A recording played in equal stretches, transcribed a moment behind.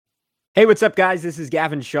Hey, what's up, guys? This is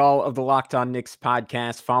Gavin Schall of the Locked On Knicks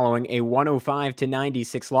podcast following a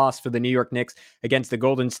 105-96 loss for the New York Knicks against the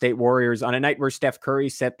Golden State Warriors on a night where Steph Curry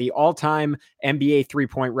set the all-time NBA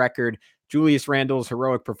three-point record. Julius Randle's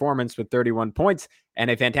heroic performance with 31 points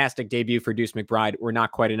and a fantastic debut for Deuce McBride were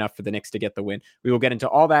not quite enough for the Knicks to get the win. We will get into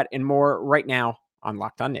all that and more right now on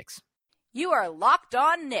Locked On Knicks. You are Locked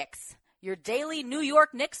On Knicks, your daily New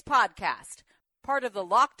York Knicks podcast, part of the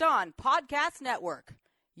Locked On Podcast Network.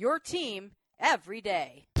 Your team every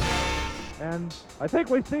day. And I think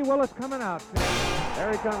we see Willis coming out. There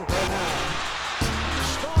he comes right now.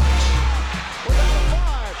 Starks without a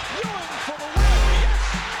five. Ewing for the win. Yes.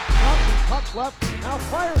 Thompson pucks left. Now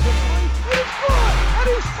fires it. And he's good. And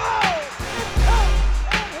he's fouled. It counts.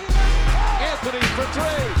 And he is fouled. Anthony for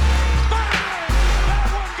three. Bang! That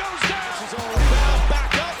one goes down. This is all rebound.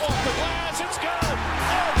 Back up off the glass. It's good.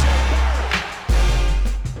 RJ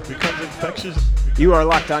Barrett becomes infectious. You are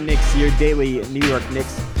Locked On Knicks, your daily New York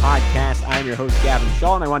Knicks podcast. I'm your host, Gavin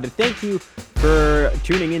Schall, and I wanted to thank you for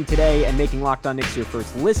tuning in today and making Locked On Knicks your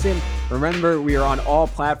first listen. Remember, we are on all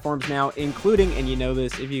platforms now, including, and you know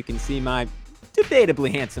this if you can see my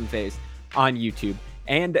debatably handsome face, on YouTube.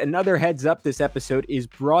 And another heads up, this episode is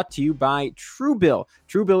brought to you by Truebill.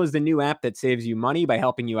 Truebill is the new app that saves you money by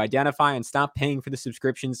helping you identify and stop paying for the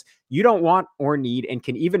subscriptions you don't want or need, and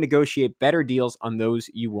can even negotiate better deals on those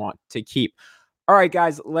you want to keep. All right,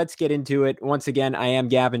 guys, let's get into it. Once again, I am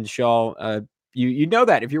Gavin Schall. You know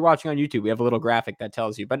that if you're watching on YouTube, we have a little graphic that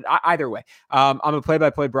tells you. But either way, I'm a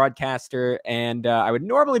play-by-play broadcaster, and I would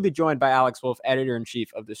normally be joined by Alex Wolf,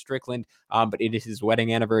 editor-in-chief of the Strickland, but it is his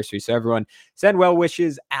wedding anniversary, so everyone send well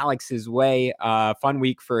wishes Alex's way. Fun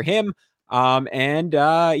week for him, and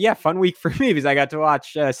fun week for me because I got to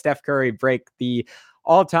watch Steph Curry break the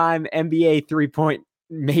all-time NBA three-point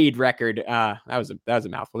made record. That was a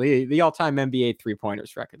mouthful. The all-time NBA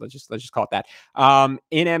three-pointers record. Let's just call it that.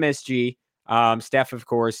 In MSG, Steph, of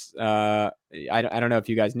course. I don't know if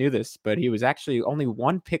you guys knew this, but he was actually only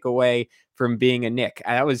one pick away from being a Knick.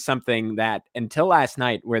 That was something that until last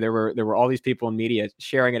night, where there were all these people in media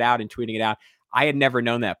sharing it out and tweeting it out, I had never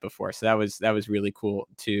known that before. So that was really cool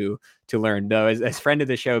to learn. Though, as friend of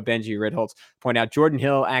the show, Benji Ridholtz point out, Jordan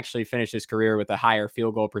Hill actually finished his career with a higher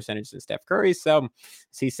field goal percentage than Steph Curry. So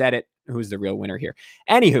he said it. Who's the real winner here?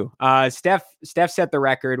 Anywho, Steph set the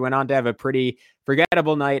record, went on to have a pretty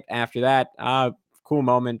forgettable night after that. Cool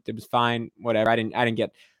moment. It was fine. Whatever. I didn't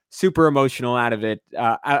get super emotional out of it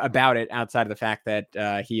about it, outside of the fact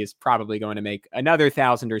that he is probably going to make another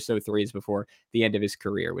 1,000 or so threes before the end of his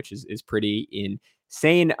career, which is pretty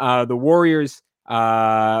insane. The Warriors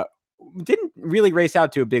didn't really race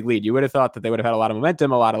out to a big lead. You would have thought that they would have had a lot of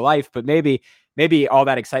momentum, a lot of life, but maybe all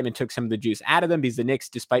that excitement took some of the juice out of them, because the Knicks,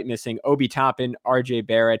 despite missing Obi Toppin, RJ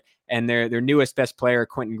Barrett, and their newest best player,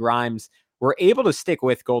 Quentin Grimes, were able to stick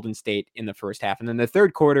with Golden State in the first half. And then the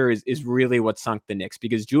third quarter is really what sunk the Knicks,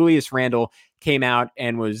 because Julius Randle came out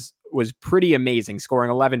and was pretty amazing, scoring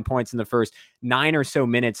 11 points in the first 9 or so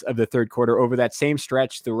minutes of the third quarter. Over that same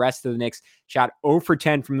stretch, the rest of the Knicks shot 0 for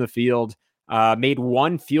 10 from the field, made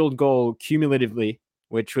one field goal cumulatively,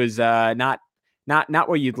 which was not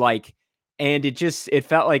what you'd like. And it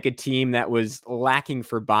felt like a team that was lacking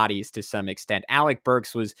for bodies to some extent. Alec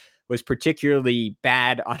Burks was particularly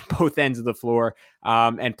bad on both ends of the floor,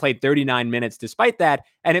 and played 39 minutes despite that.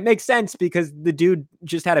 And it makes sense because the dude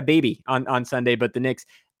just had a baby on Sunday, but the Knicks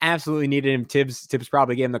absolutely needed him. Tibbs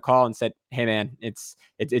probably gave him the call and said, "Hey man, it's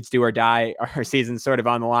do or die. Our season's sort of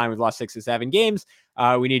on the line. We've lost 6 or 7 games.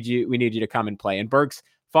 We need you to come and play." And Burks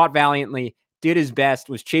fought valiantly, did his best,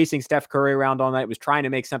 was chasing Steph Curry around all night, was trying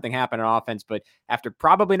to make something happen on offense, but after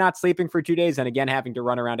probably not sleeping for 2 days and again having to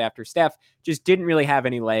run around after Steph, just didn't really have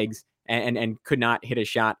any legs and could not hit a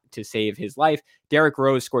shot to save his life. Derrick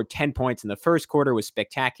Rose scored 10 points in the first quarter, was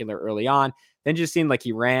spectacular early on, then just seemed like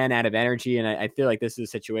he ran out of energy, and I feel like this is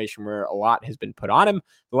a situation where a lot has been put on him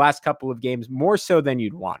the last couple of games, more so than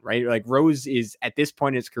you'd want, right? Like Rose is, at this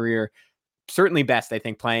point in his career, certainly best, I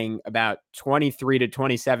think, playing about 23 to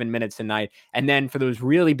 27 minutes a night. And then for those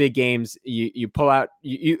really big games, you pull out,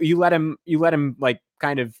 you let him like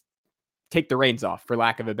kind of take the reins off, for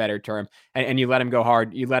lack of a better term, and you let him go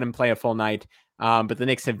hard. You let him play a full night. But the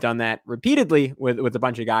Knicks have done that repeatedly with a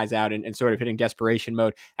bunch of guys out and sort of hitting desperation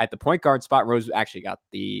mode at the point guard spot. Rose actually got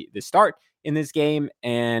the start in this game,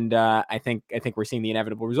 and I think we're seeing the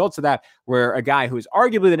inevitable results of that, where a guy who is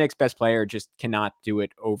arguably the Knicks' best player just cannot do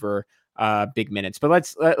it over big minutes. But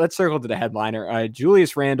let's circle to the headliner.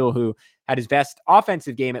 Julius Randle, who had his best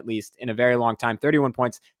offensive game, at least in a very long time, 31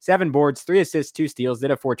 points, 7 boards, 3 assists, 2 steals, did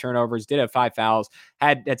have 4 turnovers, did have 5 fouls,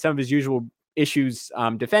 had some of his usual issues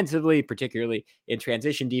defensively, particularly in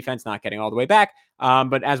transition defense, not getting all the way back.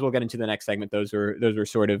 But as we'll get into the next segment, those were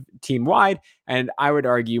sort of team wide, and I would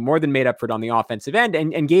argue more than made up for it on the offensive end,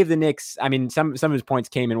 and gave the Knicks. I mean, some of his points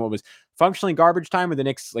came in what was functionally garbage time, where the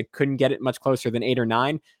Knicks like couldn't get it much closer than 8 or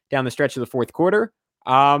 9 down the stretch of the fourth quarter.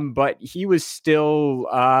 But he was still,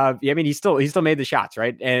 I mean, he still made the shots,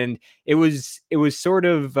 right? And it was sort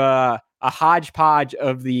of a hodgepodge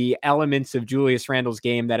of the elements of Julius Randle's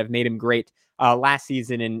game that have made him great last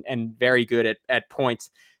season and very good at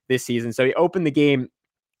points this season. So he opened the game.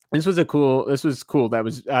 This was cool. This was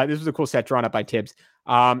a cool set drawn up by Tibbs.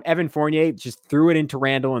 Evan Fournier just threw it into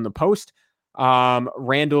Randle in the post.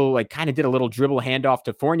 Randle like kind of did a little dribble handoff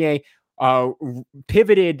to Fournier,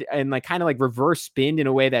 pivoted and like kind of like reverse spinned in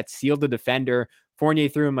a way that sealed the defender. Fournier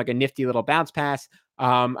threw him like a nifty little bounce pass.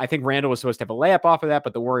 I think Randle was supposed to have a layup off of that,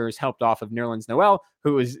 but the Warriors helped off of Nerlens Noel, it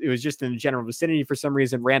was just in the general vicinity for some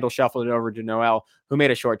reason. Randle shuffled it over to Noel, who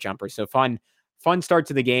made a short jumper. So fun start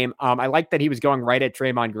to the game. I like that he was going right at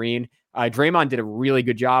Draymond Green. Draymond did a really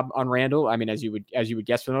good job on Randle. I mean, as you would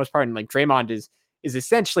guess for the most part. And like Draymond is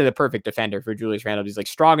essentially the perfect defender for Julius Randle. He's like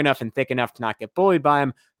strong enough and thick enough to not get bullied by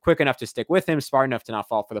him, quick enough to stick with him, smart enough to not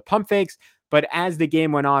fall for the pump fakes. But as the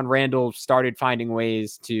game went on, Randle started finding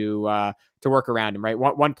ways to work around him, right?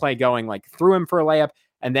 One play going like through him for a layup,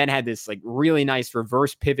 and then had this like really nice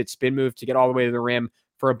reverse pivot spin move to get all the way to the rim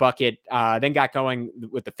for a bucket. Then got going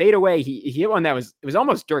with the fadeaway. He hit one that was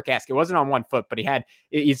almost Dirk-esque. It wasn't on one foot, but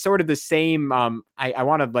he's sort of the same. I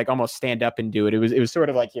want to like almost stand up and do it. It was sort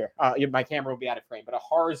of like here. My camera will be out of frame, but a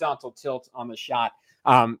horizontal tilt on the shot.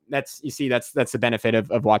 That's the benefit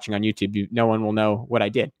of watching on YouTube. No one will know what I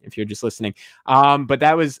did if you're just listening. But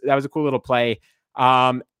that was a cool little play.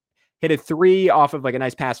 Hit a 3 off of like a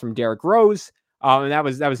nice pass from Derrick Rose. And that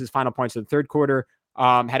was his final points of the third quarter.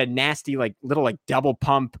 Had a nasty like little like double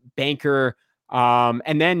pump banker,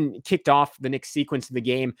 and then kicked off the Knicks sequence of the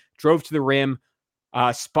game, drove to the rim,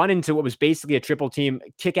 spun into what was basically a triple team,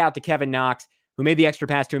 kick out to Kevin Knox, who made the extra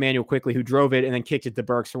pass to Immanuel Quickley, who drove it and then kicked it to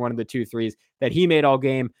Burks for one of the 2 threes that he made all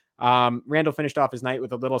game. Randle finished off his night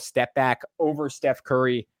with a little step back over Steph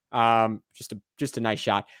Curry. Just a nice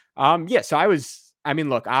shot. So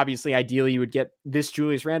look, obviously, ideally you would get this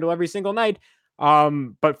Julius Randle every single night.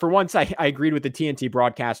 But for once, I agreed with the TNT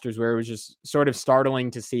broadcasters, where it was just sort of startling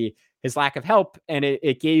to see his lack of help, and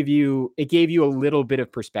it gave you a little bit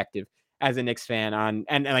of perspective as a Knicks fan on,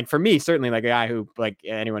 and like for me, certainly like a guy who, like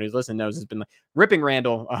anyone who's listened knows, has been like ripping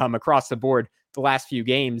Randle across the board the last few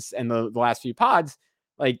games and the last few pods.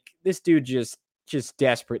 Like this dude just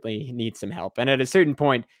desperately needs some help, and at a certain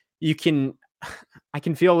point, I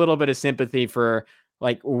can feel a little bit of sympathy for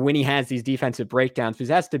like when he has these defensive breakdowns, because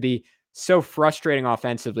it has to be so frustrating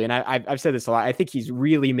offensively. And I've said this a lot. I think he's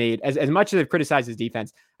really made, as much as I've criticized his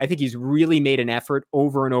defense, I think he's really made an effort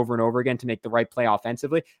over and over and over again to make the right play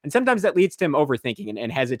offensively. And sometimes that leads to him overthinking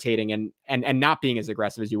and hesitating and not being as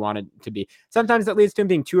aggressive as you want it to be. Sometimes that leads to him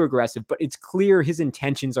being too aggressive, but it's clear his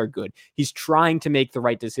intentions are good. He's trying to make the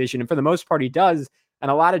right decision. And for the most part, he does.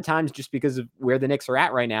 And a lot of times, just because of where the Knicks are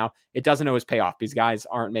at right now, it doesn't always pay off. These guys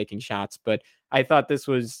aren't making shots. But I thought this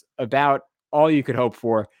was about all you could hope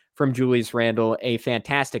for from Julius Randle. A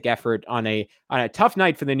fantastic effort on a tough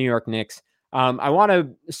night for the New York Knicks. I want to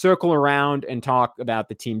circle around and talk about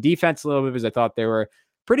the team defense a little bit, because I thought there were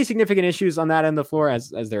pretty significant issues on that end of the floor, as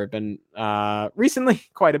there have been recently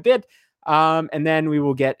quite a bit. And then we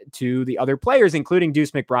will get to the other players, including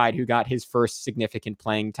Deuce McBride, who got his first significant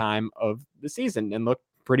playing time of the season and looked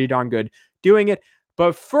pretty darn good doing it.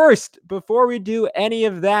 But first, before we do any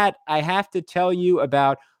of that, I have to tell you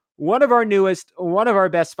about one of our newest, one of our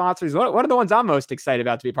best sponsors, one of the ones I'm most excited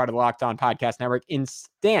about to be part of the Locked On Podcast Network, in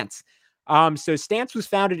Stance. So Stance was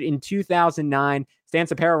founded in 2009.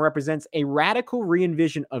 Stance Apparel represents a radical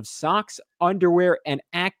re-envision of socks, underwear, and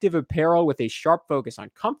active apparel with a sharp focus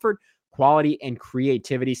on comfort, quality, and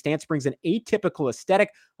creativity. Stance brings an atypical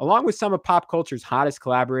aesthetic along with some of pop culture's hottest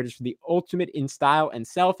collaborators for the ultimate in style and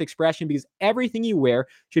self-expression, because everything you wear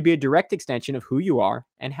should be a direct extension of who you are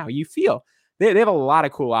and how you feel. They have a lot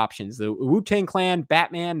of cool options. The Wu-Tang Clan,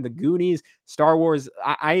 Batman, the Goonies, Star Wars.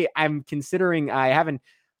 I'm considering, I haven't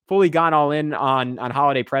fully gone all in on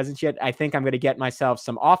holiday presents yet. I think I'm going to get myself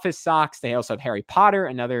some Office socks. They also have Harry Potter,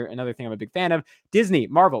 another thing I'm a big fan of. Disney,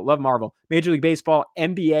 Marvel, love Marvel. Major League Baseball,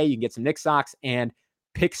 NBA. You can get some Knicks socks, and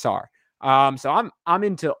Pixar. So I'm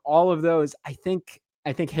into all of those. I think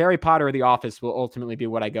Harry Potter or The Office will ultimately be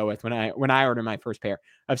what I go with when I order my first pair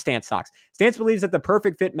of Stance socks. Stance believes that the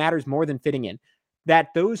perfect fit matters more than fitting in. that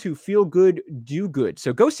those who feel good do good.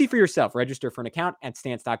 So go see for yourself. Register for an account at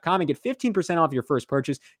stance.com and get 15% off your first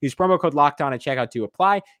purchase. Use promo code LOCKEDON at checkout to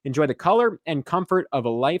apply. Enjoy the color and comfort of a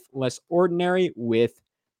life less ordinary with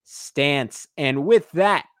Stance. And with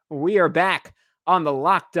that, we are back on the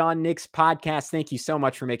Locked On Knicks podcast. Thank you so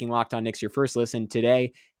much for making Locked On Knicks your first listen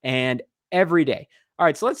today and every day. All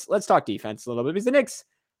right, so let's talk defense a little bit, because the Knicks,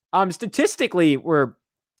 statistically, were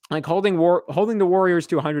like holding the Warriors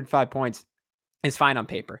to 105 points is fine on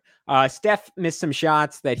paper. Steph missed some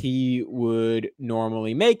shots that he would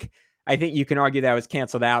normally make. I think you can argue that was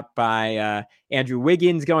canceled out by Andrew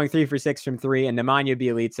Wiggins going 3 for 6 from 3, and Nemanja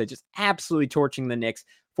Bjelica just absolutely torching the Knicks.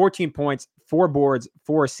 14 points, 4 boards,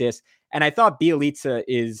 4 assists. And I thought Bjelica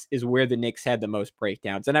is where the Knicks had the most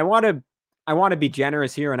breakdowns. And I want to be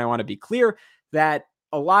generous here, and I want to be clear that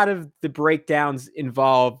a lot of the breakdowns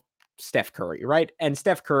involve Steph Curry, right? And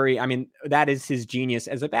Steph Curry, I mean, that is his genius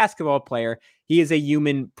as a basketball player. He is a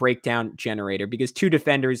human breakdown generator, because 2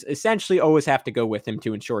 defenders essentially always have to go with him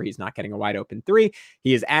to ensure he's not getting a wide open 3.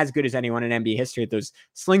 He is as good as anyone in NBA history at those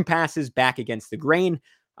sling passes back against the grain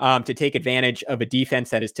to take advantage of a defense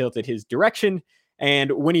that is tilted his direction.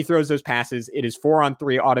 And when he throws those passes, it is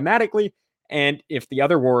 4-on-3 automatically. And if the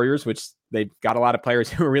other Warriors, which they've got a lot of players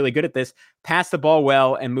who are really good at this, pass the ball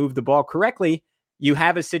well and move the ball correctly, you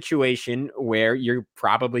have a situation where you're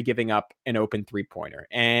probably giving up an open 3-pointer.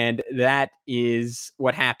 And that is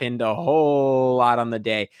what happened a whole lot on the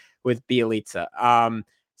day with Bjelica.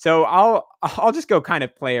 So I'll just go kind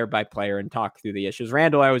of player by player and talk through the issues.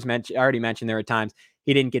 Randle, I already mentioned there are times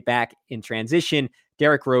he didn't get back in transition.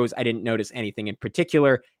 Derrick Rose, I didn't notice anything in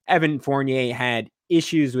particular. Evan Fournier had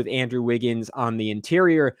issues with Andrew Wiggins on the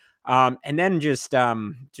interior. And then just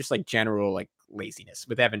like general like laziness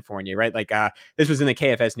with Evan Fournier, right? Like this was in the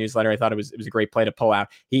KFS newsletter. I thought it was a great play to pull out.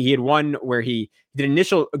 He had one where he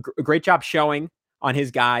did a great job showing on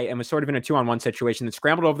his guy and was sort of in a 2-on-1 situation, that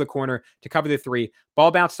scrambled over the corner to cover the 3.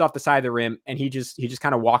 Ball bounced off the side of the rim, and he just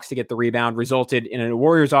kind of walks to get the rebound, resulted in a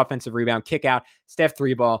Warriors offensive rebound, kick out, Steph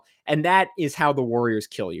 3-ball. And that is how the Warriors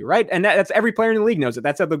kill you, right? And that's every player in the league knows it.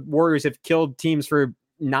 That's how the Warriors have killed teams for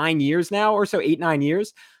 9 years now, or so, 8-9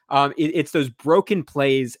 years. It's those broken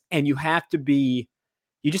plays, and you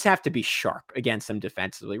just have to be sharp against them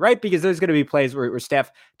defensively, right? Because there's going to be plays where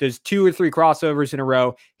Steph does 2 or 3 crossovers in a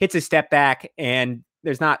row, hits a step back, and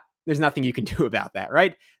there's nothing you can do about that,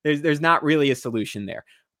 right? There's not really a solution there.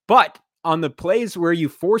 But on the plays where you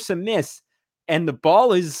force a miss and the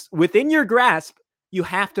ball is within your grasp, you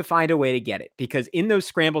have to find a way to get it, because in those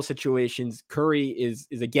scramble situations, Curry is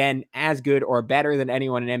again as good or better than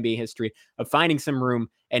anyone in NBA history of finding some room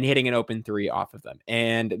and hitting an open 3 off of them.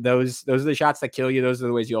 And those are the shots that kill you. Those are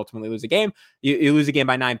the ways you ultimately lose a game. You lose a game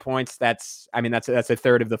by 9 points. That's a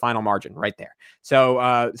third of the final margin right there.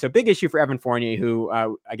 So big issue for Evan Fournier, who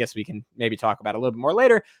I guess we can maybe talk about a little bit more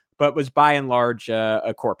later, but was by and large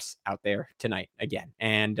a corpse out there tonight again.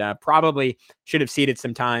 And probably should have ceded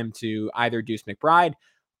some time to either Deuce McBride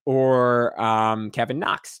or Kevin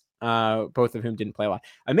Knox, both of whom didn't play a lot.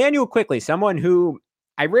 Immanuel Quickley, someone who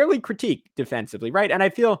I rarely critique defensively, right? And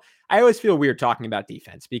I always feel weird talking about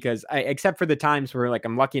defense, because except for the times where like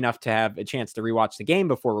I'm lucky enough to have a chance to rewatch the game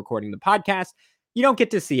before recording the podcast, you don't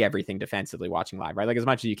get to see everything defensively watching live, right? Like as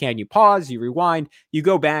much as you can, you pause, you rewind, you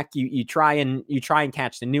go back, you try and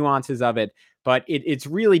catch the nuances of it. But it's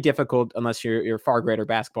really difficult unless you're a far greater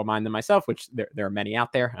basketball mind than myself, which there are many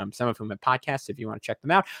out there, some of whom have podcasts if you want to check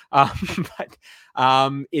them out. But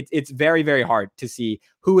it's very, very hard to see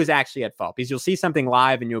who is actually at fault, because you'll see something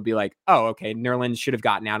live and you'll be like, oh, okay, Nerlens should have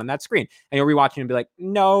gotten out on that screen. And you'll rewatch it and be like,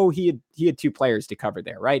 no, he had 2 players to cover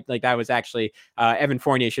there, right? Like that was actually Evan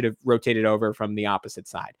Fournier should have rotated over from the opposite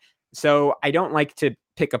side. So I don't like to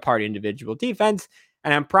pick apart individual defense.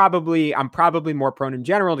 And I'm probably more prone in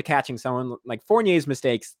general to catching someone like Fournier's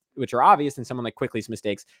mistakes, which are obvious, and someone like Quickley's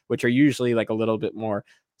mistakes, which are usually like a little bit more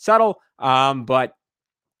subtle. But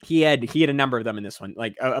he had a number of them in this one,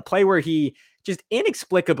 like a play where he just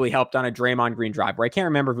inexplicably helped on a Draymond Green drive, where I can't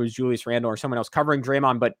remember if it was Julius Randle or someone else covering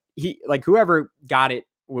Draymond, but he, like, whoever got it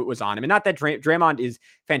was on him. And not that Draymond is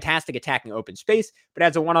fantastic attacking open space, but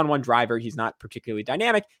as a one-on-one driver, he's not particularly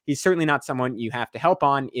dynamic. He's certainly not someone you have to help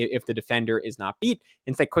on if the defender is not beat.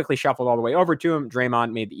 Instead, quickly shuffled all the way over to him.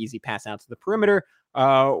 Draymond made the easy pass out to the perimeter,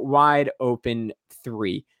 wide open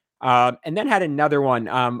 3. And then had another one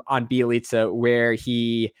on Bjelica where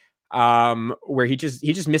he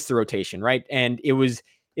just missed the rotation, right? And it was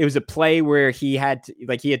a play where he had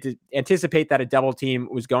to anticipate that a double team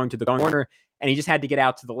was going to the corner, and he just had to get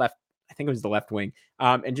out to the left. I think it was the left wing,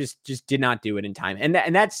 and just did not do it in time. And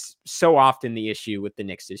that's so often the issue with the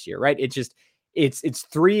Knicks this year, right? it's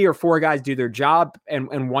 3 or 4 guys do their job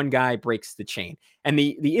and one guy breaks the chain. And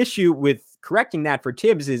the issue with correcting that for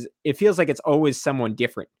Tibbs is it feels like it's always someone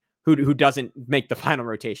different who doesn't make the final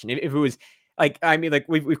rotation. If it was like, I mean, like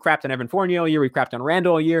we've crapped on Evan Fournier all year, we've crapped on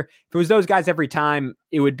Randle all year. If it was those guys every time,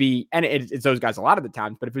 it would be, and it's those guys a lot of the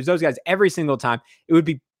times, but if it was those guys every single time, it would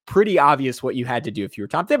be pretty obvious what you had to do if you were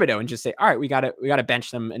Tom Thibodeau and just say, all right, we gotta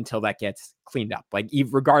bench them until that gets cleaned up. Like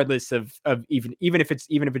regardless of even if it's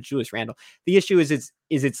Julius Randle, the issue is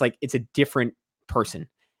it's like it's a different person,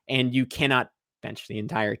 and you cannot bench the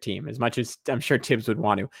entire team as much as I'm sure Tibbs would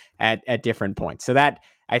want to at different points. So that,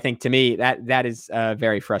 I think, to me, that is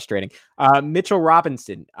very frustrating. Mitchell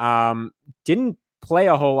Robinson didn't play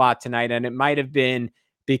a whole lot tonight, and it might have been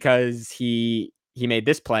because he made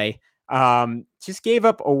this play. Just gave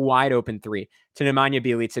up a wide open 3 to Nemanja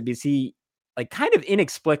Bjelica because he like kind of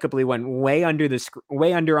inexplicably went way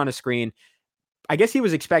under on a screen. I guess he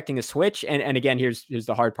was expecting a switch. And again, here's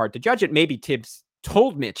the hard part to judge it. Maybe Tibbs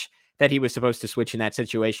told Mitch that he was supposed to switch in that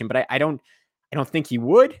situation, but I don't think he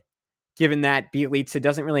would, given that Bjelica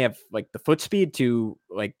doesn't really have like the foot speed to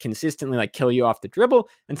like consistently like kill you off the dribble,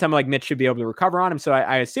 and someone like Mitch should be able to recover on him. So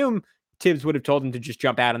I assume Tibbs would have told him to just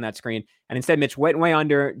jump out on that screen. And instead, Mitch went way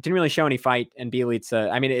under, didn't really show any fight. And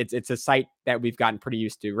Bjelica, I mean, it's a sight that we've gotten pretty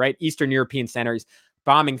used to, right? Eastern European centers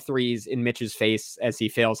bombing threes in Mitch's face as he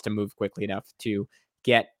fails to move quickly enough to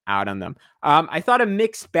get out on them. I thought a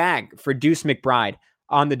mixed bag for Deuce McBride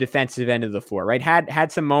on the defensive end of the floor, right?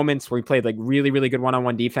 Had some moments where he played like really, really good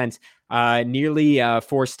one-on-one defense, nearly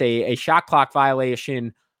forced a shot clock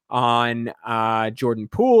violation on Jordan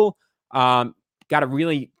Poole. Got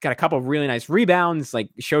a couple of really nice rebounds, like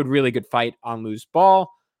showed really good fight on loose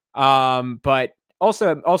ball. But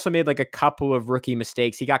also made like a couple of rookie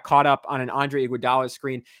mistakes. He got caught up on an Andre Iguodala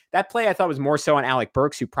screen. That play I thought was more so on Alec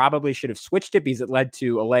Burks, who probably should have switched it because it led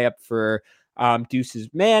to a layup for Deuce's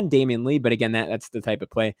man, Damian Lee. But again, that's the type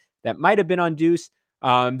of play that might have been on Deuce.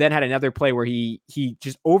 Then had another play where he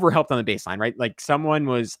just overhelped on the baseline, right? Like someone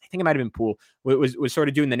was, I think it might have been Poole, was sort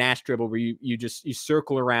of doing the Nash dribble where you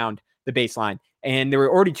circle around the baseline, and there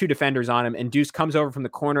were already 2 defenders on him, and Deuce comes over from the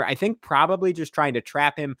corner, I think probably just trying to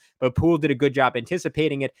trap him, but Poole did a good job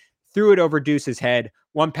anticipating it, threw it over Deuce's head.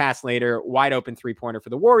 One pass later, wide open 3-pointer for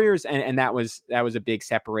the Warriors, and that was a big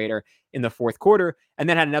separator in the fourth quarter. And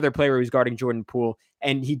then had another play where he was guarding Jordan Poole,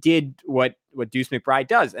 and he did what Deuce McBride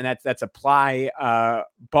does, and that's apply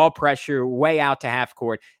ball pressure way out to half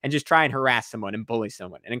court and just try and harass someone and bully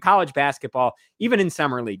someone. And in college basketball, even in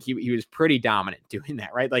summer league, he was pretty dominant doing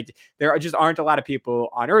that, right? Like there just aren't a lot of people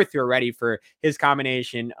on earth who are ready for his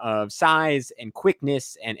combination of size and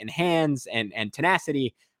quickness and hands and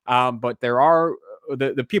tenacity. But there are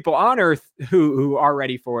the people on earth who are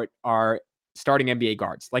ready for it are starting NBA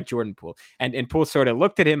guards like Jordan Poole. And Poole sort of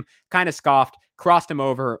looked at him, kind of scoffed, crossed him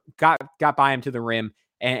over, got by him to the rim,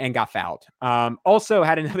 and got fouled. Also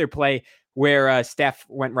had another play where Steph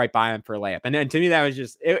went right by him for a layup. And then to me, that was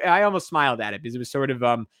just, I almost smiled at it because it was sort of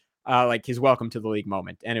like his welcome to the league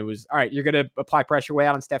moment. And it was, all right, you're going to apply pressure way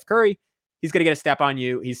out on Steph Curry. He's going to get a step on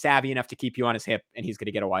you. He's savvy enough to keep you on his hip, and he's going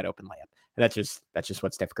to get a wide open layup. That's just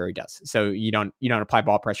what Steph Curry does. So you don't apply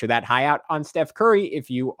ball pressure that high out on Steph Curry if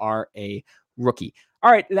you are a rookie.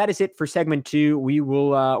 All right, that is it for segment 2. We will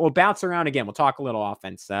we'll bounce around again. We'll talk a little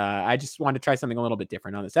offense. I just wanted to try something a little bit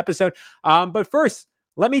different on this episode. But first,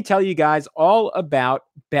 let me tell you guys all about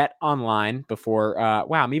Bet Online before,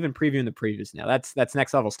 wow, I'm even previewing the previews now. That's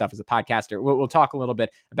next level stuff as a podcaster. We'll talk a little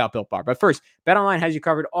bit about Built Bar. But first, Bet Online has you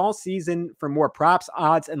covered all season for more props,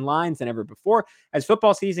 odds, and lines than ever before. As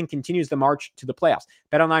football season continues the march to the playoffs,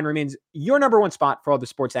 Bet Online remains your number one spot for all the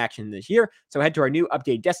sports action this year. So head to our new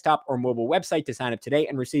updated desktop or mobile website to sign up today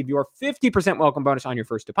and receive your 50% welcome bonus on your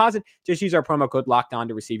first deposit. Just use our promo code LOCKEDON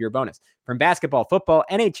to receive your bonus. From basketball, football,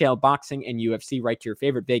 NHL, boxing, and UFC, right to your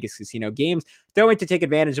favorite Vegas casino games. Don't wait to take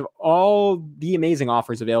advantage of all the amazing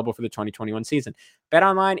offers available for the 2021 season.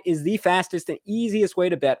 BetOnline is the fastest and easiest way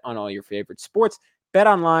to bet on all your favorite sports.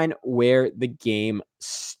 BetOnline, where the game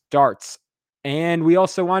starts. And we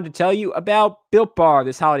also wanted to tell you about Built Bar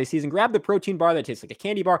this holiday season. Grab the protein bar that tastes like a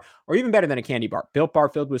candy bar, or even better than a candy bar. Built Bar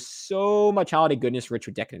filled with so much holiday goodness, rich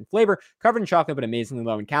with decadent flavor, covered in chocolate, but amazingly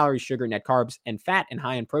low in calories, sugar, net carbs, and fat, and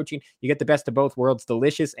high in protein. You get the best of both worlds,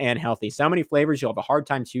 delicious and healthy. So many flavors, you'll have a hard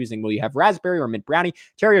time choosing. Will you have raspberry or mint brownie,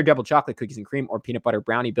 cherry or double chocolate, cookies and cream, or peanut butter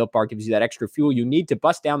brownie? Built Bar gives you that extra fuel you need to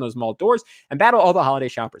bust down those mall doors and battle all the holiday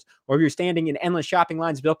shoppers. Or if you're standing in endless shopping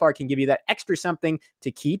lines, Built Bar can give you that extra something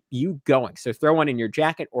to keep you going. So throw one in your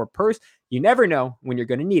jacket or purse. You never know when you're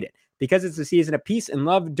going to need it. Because it's a season of peace and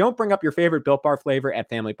love, don't bring up your favorite Built Bar flavor at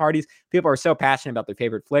family parties. People are so passionate about their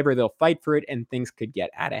favorite flavor, they'll fight for it and things could get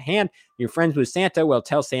out of hand. You're friends with Santa? Well,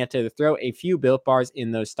 tell Santa to throw a few Built Bars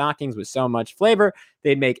in those stockings with so much flavor,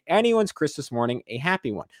 they'd make anyone's Christmas morning a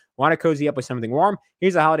happy one. Want to cozy up with something warm?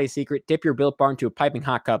 Here's a holiday secret. Dip your Built Bar into a piping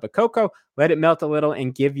hot cup of cocoa, let it melt a little,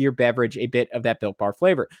 and give your beverage a bit of that Built Bar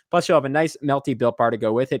flavor. Plus, you'll have a nice melty Built Bar to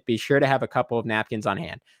go with it. Be sure to have a couple of napkins on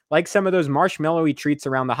hand. Like some of those marshmallowy treats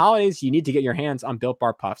around the holidays, you need to get your hands on Built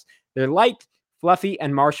Bar Puffs. They're light, fluffy,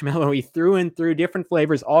 and marshmallowy through and through, different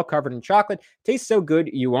flavors, all covered in chocolate. Tastes so good,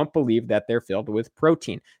 you won't believe that they're filled with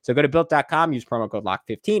protein. So go to Built.com, use promo code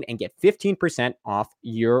LOCK15, and get 15% off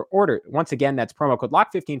your order. Once again, that's promo code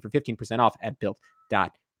LOCK15 for 15% off at Built.com.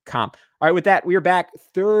 All right, with that, we are back.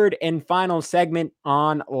 Third and final segment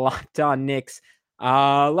on Locked On Knicks.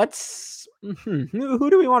 Who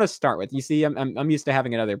do we want to start with? You see, I'm used to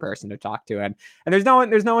having another person to talk to, and there's no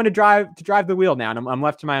one to drive the wheel now, and I'm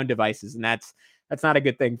left to my own devices, and that's not a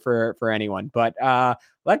good thing for anyone. But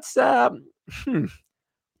let's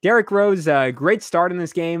Derrick Rose, great start in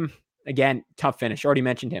this game. Again, tough finish. Already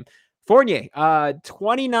mentioned him. Fournier,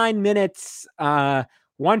 29 minutes,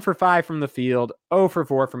 1 for 5 from the field, 0 for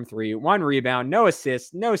 4 from 3, 1 rebound, no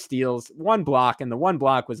assists, no steals, 1 block, and the 1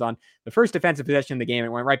 block was on the first defensive possession of the game. It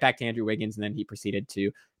went right back to Andrew Wiggins, and then he proceeded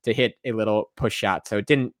to hit a little push shot. So it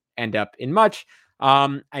didn't end up in much.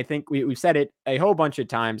 I think we've said it a whole bunch of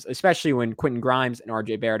times, especially when Quentin Grimes and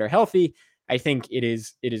RJ Barrett are healthy. I think it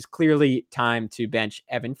is clearly time to bench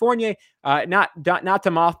Evan Fournier, not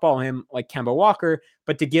to mothball him like Kemba Walker,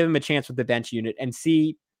 but to give him a chance with the bench unit and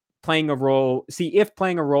see if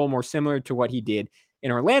playing a role more similar to what he did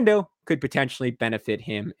in Orlando could potentially benefit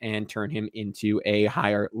him and turn him into a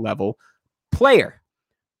higher level player.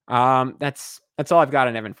 That's all I've got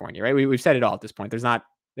on Evan Fournier, right? We've said it all at this point.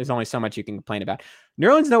 There's only so much you can complain about.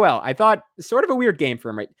 Nerlens Noel, I thought sort of a weird game for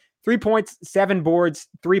him, right? 3 points, 7 boards,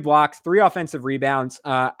 3 blocks, 3 offensive rebounds.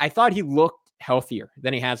 I thought he looked healthier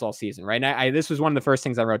than he has all season, right? And this was one of the first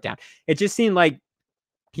things I wrote down. It just seemed like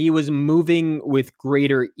he was moving with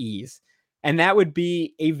greater ease. And that would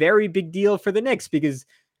be a very big deal for the Knicks because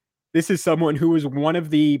this is someone who was one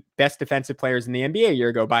of the best defensive players in the NBA a year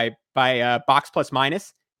ago by box plus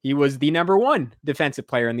minus. He was the number 1 defensive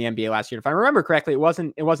player in the NBA last year. If I remember correctly, it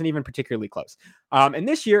wasn't even particularly close. And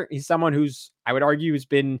this year, he's someone who's, I would argue, has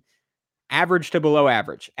been average to below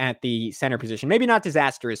average at the center position. Maybe not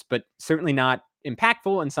disastrous, but certainly not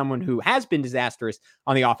impactful, and someone who has been disastrous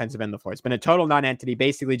on the offensive end of the floor. It's been a total non-entity,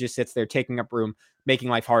 basically just sits there taking up room, making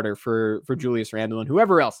life harder for Julius Randle and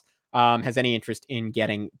whoever else has any interest in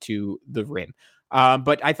getting to the rim.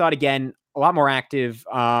 But I thought, again, a lot more active,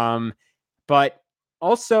 but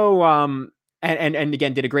also, and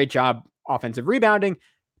again, did a great job offensive rebounding,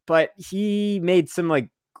 but he made some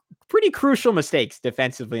pretty crucial mistakes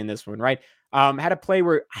defensively in this one, right? Had a play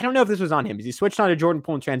where, I don't know if this was on him, because he switched on to Jordan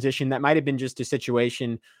Poole in transition. That might've been just a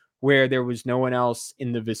situation where there was no one else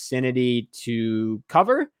in the vicinity to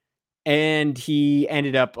cover. And he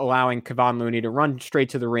ended up allowing Kevon Looney to run straight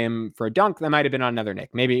to the rim for a dunk. That might've been on another Knick.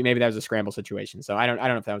 Maybe that was a scramble situation. So I don't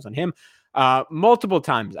know if that was on him. Multiple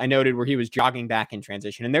times I noted where he was jogging back in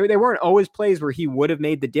transition, and there weren't always plays where he would have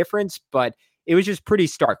made the difference, but it was just pretty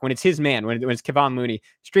stark when it's his man, when it's Kevon Looney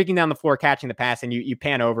streaking down the floor, catching the pass, and you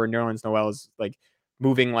pan over and Nerlens Noel is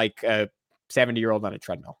moving like a 70-year-old on a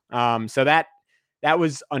treadmill. So that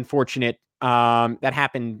was unfortunate. That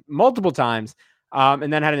happened multiple times.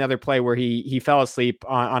 And then had another play where he fell asleep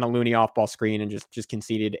on a Looney off-ball screen and just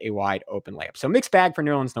conceded a wide open layup. So mixed bag for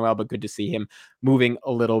Nerlens Noel, but good to see him moving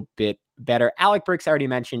a little bit better. Alec Burks, I already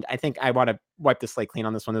mentioned. I think I want to wipe the slate clean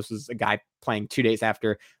on this one. This was a guy playing 2 days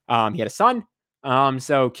after he had a son.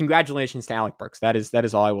 So congratulations to Alec Burks. That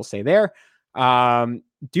is all I will say there.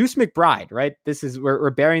 Deuce McBride, right? This is we're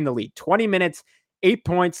burying the lead. 20 minutes, 8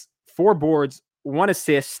 points, 4 boards, 1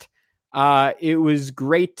 assist. It was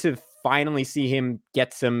great to finally see him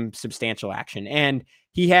get some substantial action. And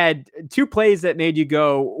he had 2 plays that made you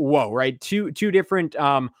go, whoa, right? Two different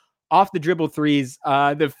off the dribble threes.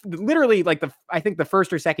 I think the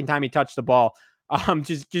first or second time he touched the ball,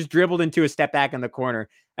 just dribbled into a step back in the corner.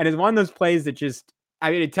 And it's one of those plays that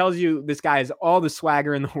it tells you this guy has all the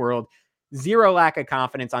swagger in the world, zero lack of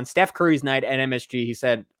confidence. On Steph Curry's night at MSG, he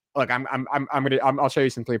said, look, I'll show you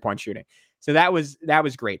some 3-point shooting. So that was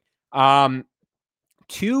great.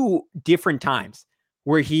 2 different times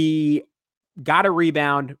where he got a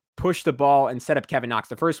rebound, pushed the ball, and set up Kevin Knox.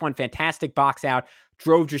 The first one, fantastic box out,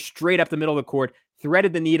 drove just straight up the middle of the court,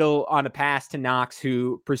 threaded the needle on a pass to Knox,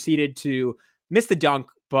 who proceeded to miss the dunk,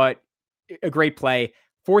 but a great play.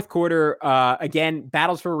 Fourth quarter, again,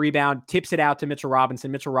 battles for a rebound, tips it out to Mitchell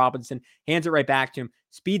Robinson. Mitchell Robinson hands it right back to him,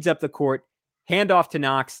 speeds up the court, handoff to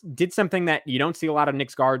Knox, did something that you don't see a lot of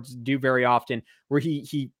Knicks guards do very often, where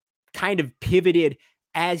he kind of pivoted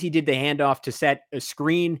as he did the handoff to set a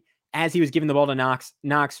screen as he was giving the ball to Knox.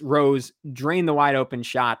 Knox rose, drained the wide open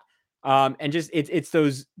shot. And just it's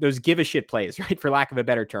those give a shit plays, right? For lack of a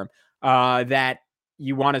better term, that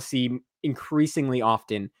you want to see increasingly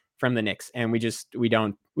often from the Knicks, and we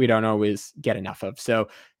don't always get enough of. So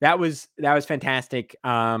that was fantastic.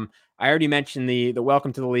 I already mentioned the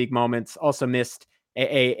welcome to the league moments. Also missed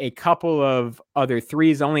a couple of other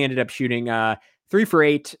threes. Only ended up shooting 3 for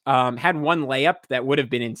 8. Had one layup that would have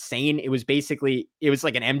been insane. It was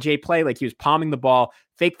like an MJ play. Like he was palming the ball,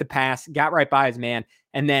 faked the pass, got right by his man,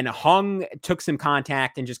 and then took some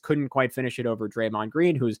contact and just couldn't quite finish it over Draymond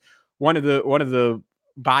Green, who's one of the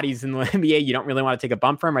bodies in the NBA you don't really want to take a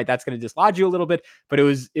bump from, right? That's going to dislodge you a little bit, but it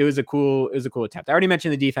was a cool attempt. I already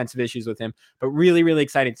mentioned the defensive issues with him, but really, really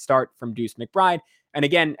exciting start from Deuce McBride. And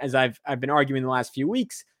again, as I've been arguing the last few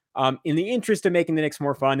weeks, in the interest of making the Knicks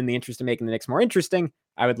more fun, in the interest of making the Knicks more interesting,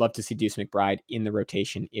 I would love to see Deuce McBride in the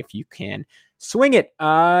rotation if you can swing it.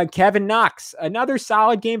 Kevin Knox, another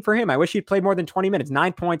solid game for him. I wish he'd played more than 20 minutes.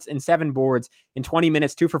 9 points and 7 boards in 20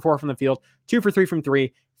 minutes, 2 for 4 from the field, 2 for 3 from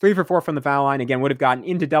 3, 3 for 4 from the foul line. Again, would have gotten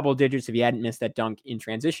into double digits if he hadn't missed that dunk in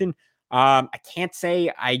transition. I can't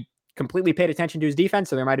say I completely paid attention to his defense,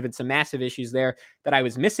 so there might have been some massive issues there that I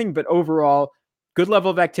was missing, but overall, good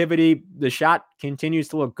level of activity. The shot continues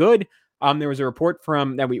to look good. There was a report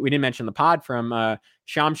from that we didn't mention the pod from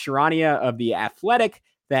Shams Charania of The Athletic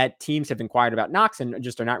that teams have inquired about Knox and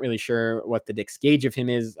just are not really sure what the Knicks' gauge of him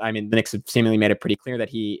is. I mean, the Knicks have seemingly made it pretty clear that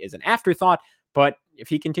he is an afterthought, but if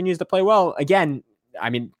he continues to play well, again, I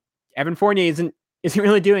mean, Evan Fournier isn't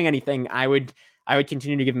really doing anything. I would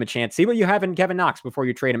continue to give him a chance. See what you have in Kevin Knox before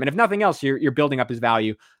you trade him. And if nothing else, you're building up his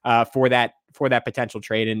value for that potential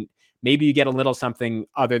trade. And maybe you get a little something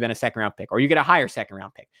other than a second round pick, or you get a higher second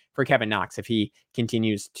round pick for Kevin Knox if he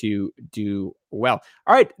continues to do well.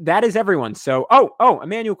 All right, that is everyone. So,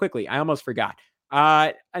 Immanuel Quickley. I almost forgot.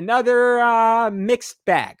 Another mixed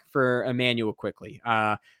bag for Immanuel Quickley.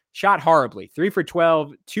 Shot horribly. 3 for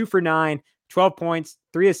 12, 2 for 9, 12 points,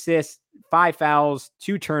 3 assists, 5 fouls,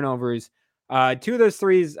 2 turnovers. 2 of those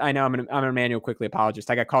threes, I know I'm an Immanuel Quickley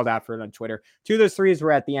apologist. I got called out for it on Twitter. 2 of those threes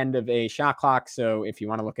were at the end of a shot clock. So if you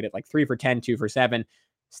want to look at it like 3 for 10, 2 for 7,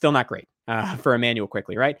 still not great for Immanuel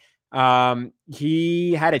Quickley, right?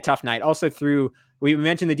 He had a tough night. Also we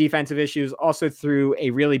mentioned the defensive issues, also threw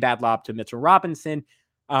a really bad lob to Mitchell Robinson.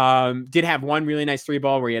 Did have one really nice 3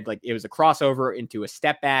 ball where he had it was a crossover into a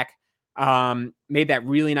step back. Made that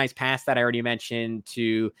really nice pass that I already mentioned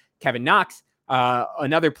to Kevin Knox.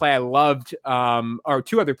 Another play I loved, or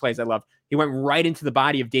 2 other plays I loved. He went right into the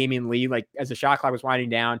body of Damian Lee, as the shot clock was winding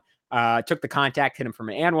down, took the contact, hit him from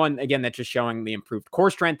an and one. Again, that's just showing the improved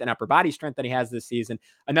core strength and upper body strength that he has this season.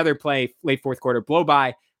 Another play, late fourth quarter, blow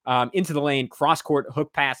by, into the lane, cross court,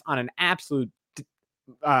 hook pass on an absolute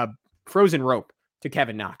frozen rope to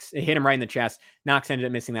Kevin Knox. It hit him right in the chest. Knox ended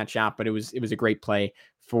up missing that shot, but it was a great play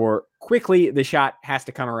for Quickley. The shot has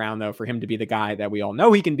to come around, though, for him to be the guy that we all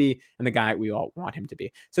know he can be and the guy we all want him to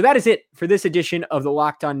be. So that is it for this edition of the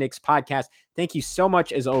Locked On Knicks podcast. Thank you so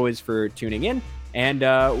much, as always, for tuning in. And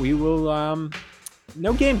we will,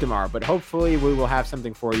 no game tomorrow, but hopefully we will have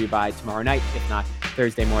something for you by tomorrow night, if not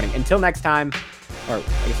Thursday morning. Until next time, or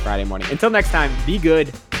I guess Friday morning. Until next time, be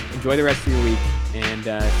good, enjoy the rest of your week,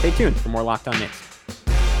 and stay tuned for more Locked On Knicks.